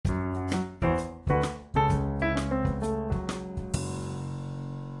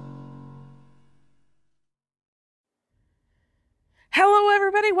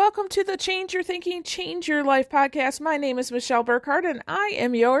everybody. Welcome to the Change Your Thinking, Change Your Life podcast. My name is Michelle Burkhardt, and I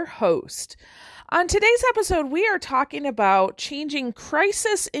am your host. On today's episode, we are talking about changing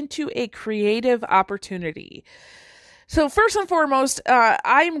crisis into a creative opportunity. So first and foremost,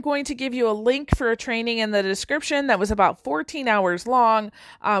 I'm going to give you a link for a training in the description that was about 14 hours long.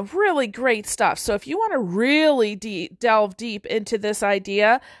 Really great stuff. So if you want to really delve deep into this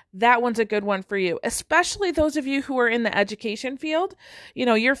idea, that one's a good one for you, especially those of you who are in the education field. You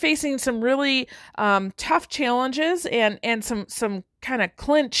know, you're facing some really tough challenges and some kind of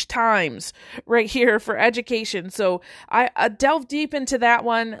clinch times right here for education. So I delve deep into that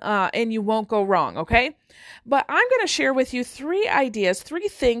one and you won't go wrong, okay? But I'm going to share with you 3 ideas, 3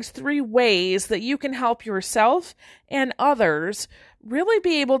 things, 3 ways that you can help yourself and others really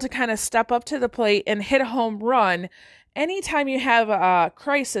be able to kind of step up to the plate and hit a home run anytime you have a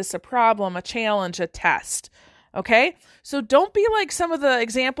crisis, a problem, a challenge, a test. Okay? So don't be like some of the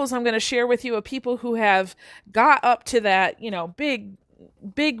examples I'm going to share with you of people who have got up to that,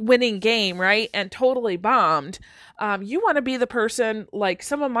 big winning game, right? And totally bombed. You want to be the person like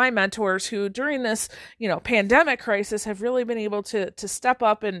some of my mentors who during this, pandemic crisis have really been able to step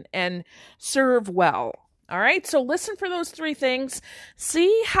up and serve well. All right. So listen for those 3 things,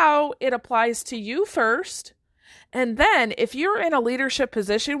 see how it applies to you first. And then if you're in a leadership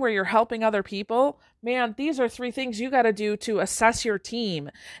position where you're helping other people, man, these are 3 things you got to do to assess your team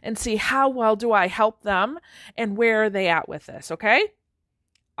and see how well do I help them and where are they at with this. Okay.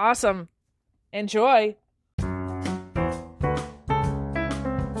 Awesome. Enjoy.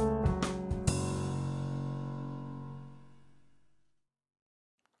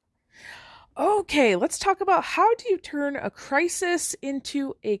 Okay, let's talk about how do you turn a crisis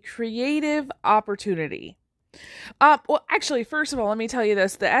into a creative opportunity. Well, actually, first of all, let me tell you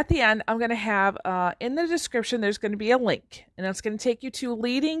this, that at the end, I'm going to have, in the description, there's going to be a link, and it's going to take you to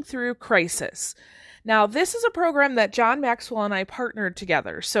Leading Through Crisis. Now, this is a program that John Maxwell and I partnered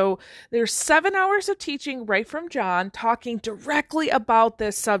together. So there's 7 hours of teaching right from John talking directly about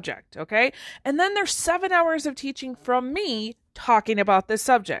this subject, okay? And then there's 7 hours of teaching from me talking about this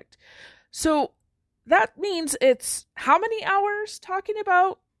subject. So that means it's how many hours talking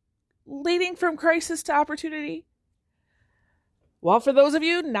about leading from crisis to opportunity? Well, for those of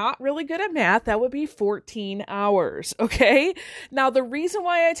you not really good at math, that would be 14 hours, okay? Now, the reason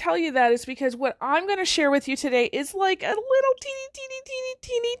why I tell you that is because what I'm going to share with you today is like a little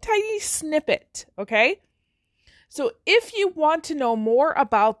teeny tiny snippet, okay? So if you want to know more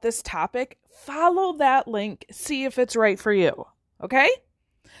about this topic, follow that link, see if it's right for you, okay?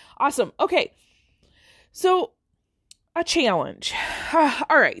 Awesome. Okay. So a challenge.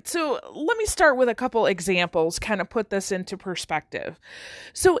 All right. So let me start with a couple examples, kind of put this into perspective.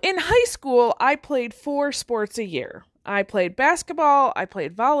 So in high school, I played 4 sports a year. I played basketball, I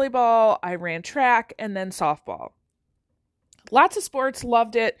played volleyball, I ran track, and then softball. Lots of sports,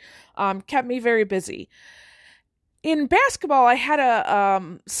 loved it, kept me very busy. In basketball, I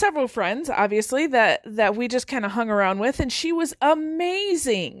had several friends, obviously, that we just kind of hung around with, and she was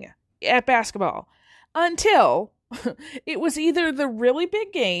amazing at basketball until it was either the really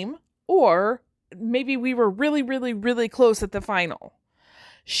big game or maybe we were really, really, really close at the final.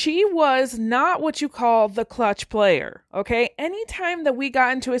 She was not what you call the clutch player, okay? Anytime that we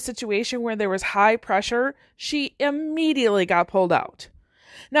got into a situation where there was high pressure, she immediately got pulled out.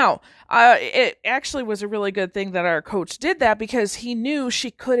 Now, it actually was a really good thing that our coach did that because he knew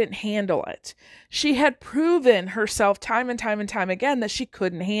she couldn't handle it. She had proven herself time and time and time again that she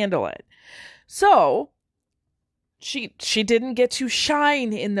couldn't handle it. So she didn't get to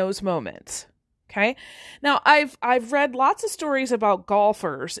shine in those moments. Okay. Now I've read lots of stories about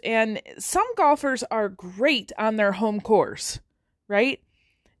golfers, and some golfers are great on their home course, right?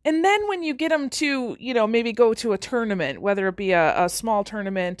 And then when you get them to, maybe go to a tournament, whether it be a small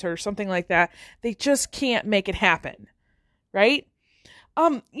tournament or something like that, they just can't make it happen, right?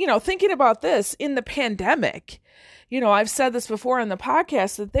 Thinking about this in the pandemic, I've said this before on the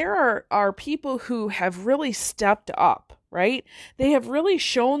podcast that there are people who have really stepped up, right? They have really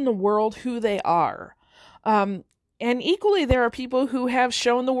shown the world who they are. And equally, there are people who have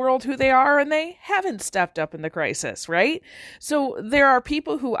shown the world who they are and they haven't stepped up in the crisis, right? So there are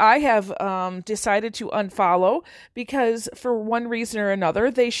people who I have decided to unfollow because for one reason or another,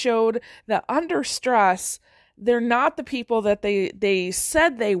 they showed that under stress, they're not the people that they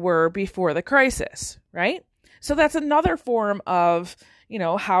said they were before the crisis, right? So that's another form of,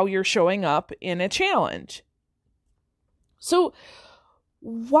 how you're showing up in a challenge. So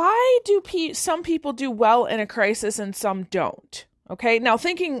why do some people do well in a crisis and some don't? Okay. Now,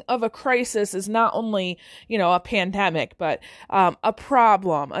 thinking of a crisis is not only, a pandemic, but a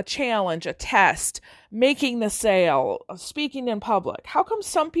problem, a challenge, a test, making the sale, speaking in public. How come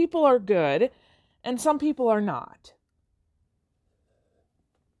some people are good and some people are not?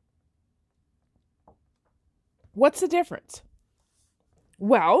 What's the difference?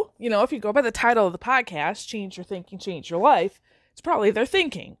 Well, if you go by the title of the podcast, Change Your Thinking, Change Your Life, it's probably their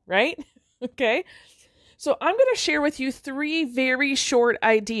thinking, right? Okay. So I'm going to share with you 3 very short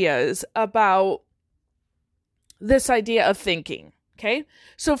ideas about this idea of thinking. Okay.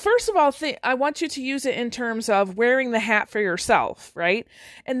 So first of all, I want you to use it in terms of wearing the hat for yourself, right?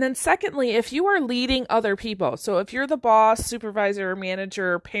 And then secondly, if you are leading other people, so if you're the boss, supervisor,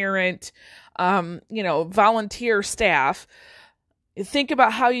 manager, parent, volunteer staff, think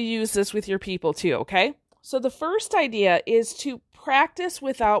about how you use this with your people too. Okay. So the first idea is to practice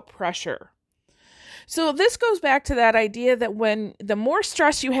without pressure. So this goes back to that idea that when the more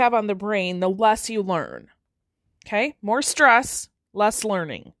stress you have on the brain, the less you learn. Okay? More stress, less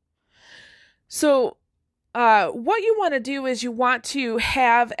learning. So what you want to do is you want to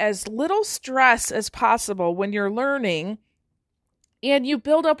have as little stress as possible when you're learning, and you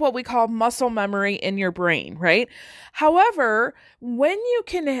build up what we call muscle memory in your brain, right? However, when you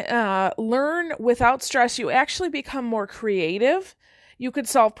can learn without stress, you actually become more creative. You could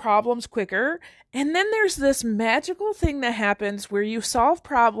solve problems quicker. And then there's this magical thing that happens where you solve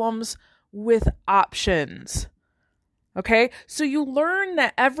problems with options. Okay? So you learn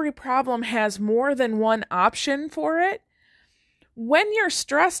that every problem has more than one option for it. When you're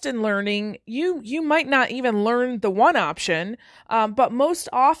stressed in learning, you might not even learn the one option, but most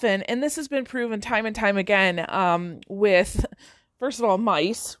often, and this has been proven time and time again with, first of all,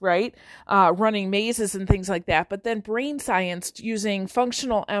 mice, right? Running mazes and things like that, but then brain science using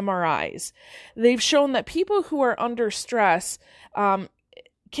functional MRIs. They've shown that people who are under stress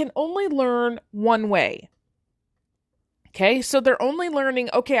can only learn one way. Okay, so they're only learning,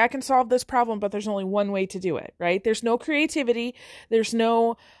 okay, I can solve this problem, but there's only one way to do it, right? There's no creativity, there's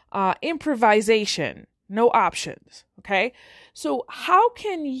no improvisation, no options, okay? So how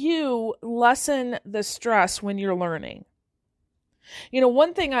can you lessen the stress when you're learning?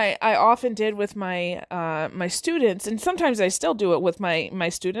 One thing I often did with my my students, and sometimes I still do it with my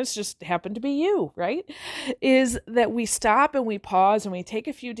students, just happen to be you, right? Is that we stop and we pause and we take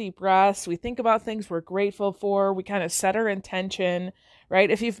a few deep breaths. We think about things we're grateful for. We kind of set our intention,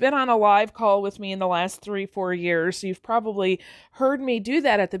 right? If you've been on a live call with me in the last 3-4 years, you've probably heard me do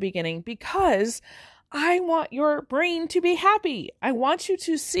that at the beginning because I want your brain to be happy. I want you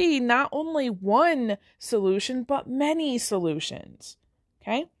to see not only one solution, but many solutions.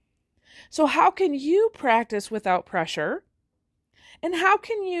 Okay? So how can you practice without pressure? And how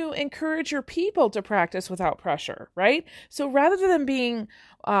can you encourage your people to practice without pressure, right? So rather than being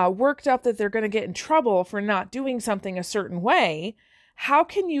worked up that they're going to get in trouble for not doing something a certain way, how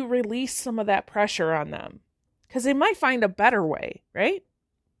can you release some of that pressure on them? Because they might find a better way, right?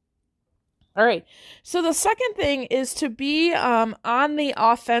 All right. So the second thing is to be on the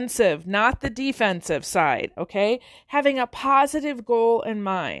offensive, not the defensive side, okay? Having a positive goal in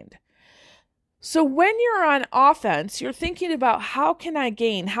mind. So when you're on offense, you're thinking about how can I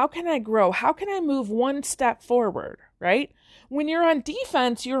gain? How can I grow? How can I move one step forward, right? When you're on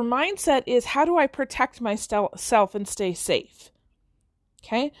defense, your mindset is how do I protect myself and stay safe?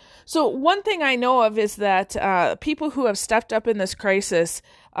 Okay, so one thing I know of is that people who have stepped up in this crisis,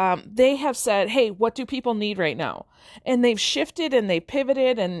 they have said, hey, what do people need right now? And they've shifted and they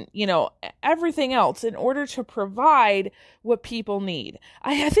pivoted and, everything else in order to provide what people need.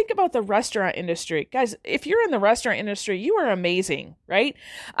 I think about the restaurant industry. Guys, if you're in the restaurant industry, you are amazing, right?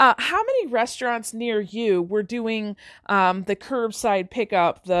 How many restaurants near you were doing the curbside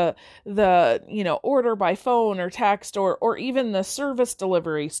pickup, the order by phone or text or even the service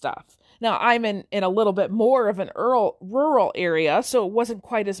delivery stuff? Now, I'm in a little bit more of an rural area, so it wasn't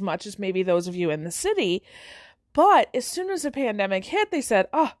quite as much as maybe those of you in the city. But as soon as the pandemic hit, they said,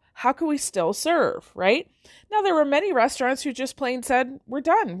 how can we still serve, right? Now, there were many restaurants who just plain said, we're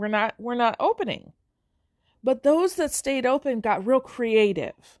done. We're not opening. But those that stayed open got real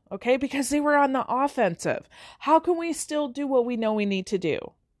creative, okay? Because they were on the offensive. How can we still do what we know we need to do?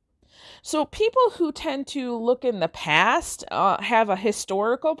 So people who tend to look in the past, have a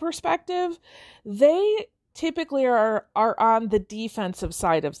historical perspective, they typically are on the defensive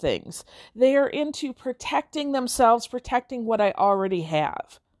side of things. They are into protecting themselves, protecting what I already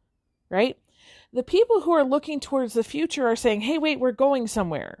have, right? The people who are looking towards the future are saying, hey, wait, we're going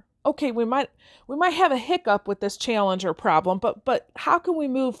somewhere. Okay, we might have a hiccup with this challenge or problem, but how can we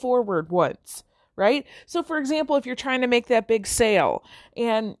move forward once, right? So for example, if you're trying to make that big sale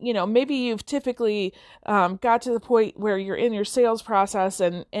and, maybe you've typically got to the point where you're in your sales process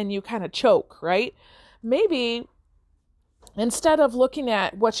and you kind of choke, right? Maybe instead of looking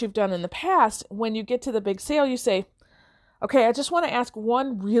at what you've done in the past, when you get to the big sale, you say, okay, I just want to ask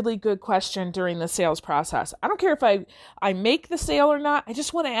one really good question during the sales process. I don't care if I make the sale or not. I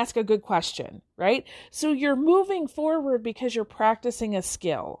just want to ask a good question, right? So you're moving forward because you're practicing a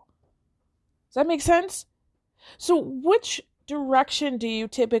skill. Does that make sense? So which direction do you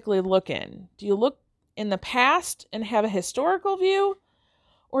typically look in? Do you look in the past and have a historical view?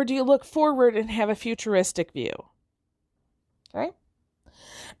 Or do you look forward and have a futuristic view? Okay.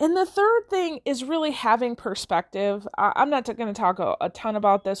 And the third thing is really having perspective. I'm not going to talk a ton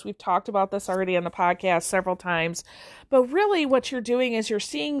about this. We've talked about this already on the podcast several times. But really what you're doing is you're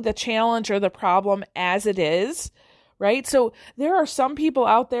seeing the challenge or the problem as it is, right? So there are some people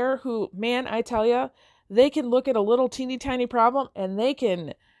out there who, man, I tell you, they can look at a little teeny tiny problem and they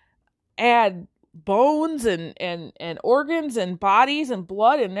can add bones and organs and bodies and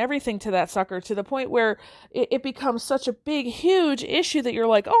blood and everything to that sucker, to the point where it becomes such a big, huge issue that you're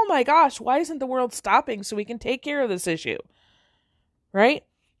like, oh my gosh, why isn't the world stopping so we can take care of this issue? Right?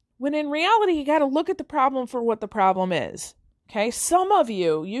 When in reality, you got to look at the problem for what the problem is. Okay. Some of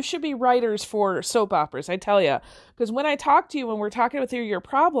you should be writers for soap operas, I tell you, because when I talk to you, when we're talking with your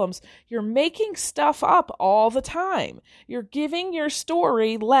problems, you're making stuff up all the time. You're giving your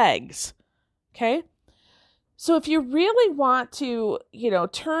story legs. Okay. So if you really want to,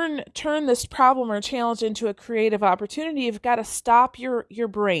 turn this problem or challenge into a creative opportunity, you've got to stop your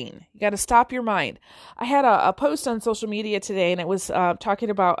brain. You got to stop your mind. I had a post on social media today, and it was talking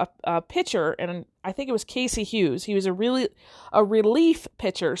about a pitcher, and I think it was Casey Hughes. He was a relief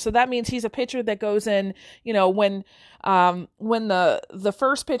pitcher. So that means he's a pitcher that goes in, when the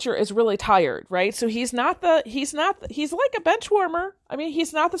first pitcher is really tired, right? So he's like a bench warmer. I mean,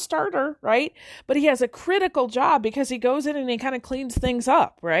 he's not the starter, right? But he has a critical job because he goes in and he kind of cleans things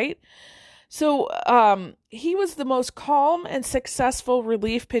up, right? So he was the most calm and successful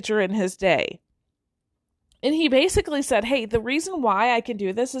relief pitcher in his day. And he basically said, hey, the reason why I can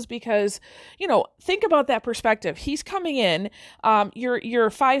do this is because, think about that perspective. He's coming in, you're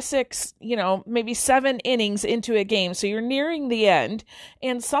 5, 6, maybe 7 innings into a game. So you're nearing the end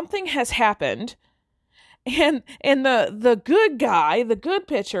and something has happened. And the good guy, the good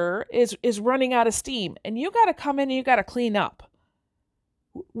pitcher is running out of steam, and you got to come in and you got to clean up.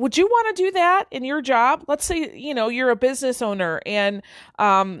 Would you want to do that in your job? Let's say, you're a business owner and,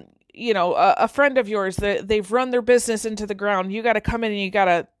 a friend of yours, they've run their business into the ground. You got to come in and you got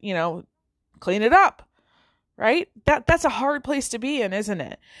to, clean it up, right? That's a hard place to be in, isn't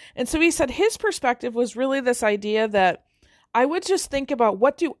it? And so he said his perspective was really this idea that I would just think about,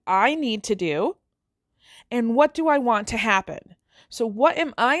 what do I need to do and what do I want to happen? So what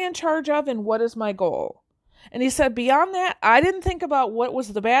am I in charge of and what is my goal? And he said, beyond that, I didn't think about what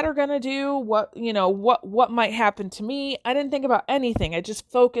was the batter going to do, what might happen to me. I didn't think about anything. I just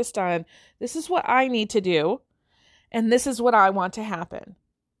focused on, this is what I need to do, and this is what I want to happen.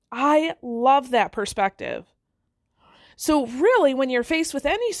 I love that perspective. So really, when you're faced with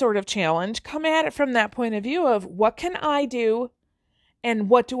any sort of challenge, come at it from that point of view of, what can I do and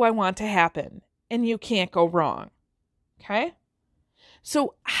what do I want to happen? And you can't go wrong. Okay?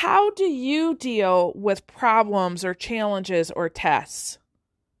 So how do you deal with problems or challenges or tests?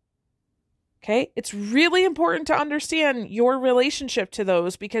 Okay, it's really important to understand your relationship to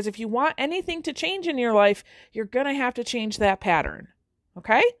those, because if you want anything to change in your life, you're going to have to change that pattern.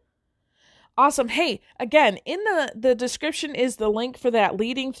 Okay? Awesome. Hey, again, in the description is the link for that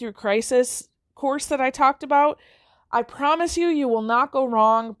Leading Through Crisis course that I talked about. I promise you will not go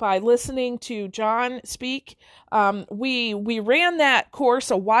wrong by listening to John speak. We ran that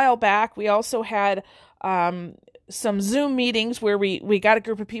course a while back. We also had some Zoom meetings where we got a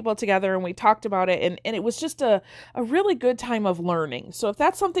group of people together and we talked about it. And it was just a really good time of learning. So if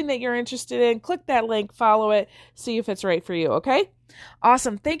that's something that you're interested in, click that link, follow it, see if it's right for you. Okay?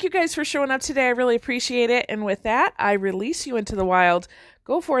 Awesome. Thank you guys for showing up today. I really appreciate it. And with that, I release you into the wild.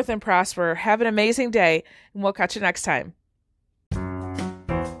 Go forth and prosper. Have an amazing day, and we'll catch you next time.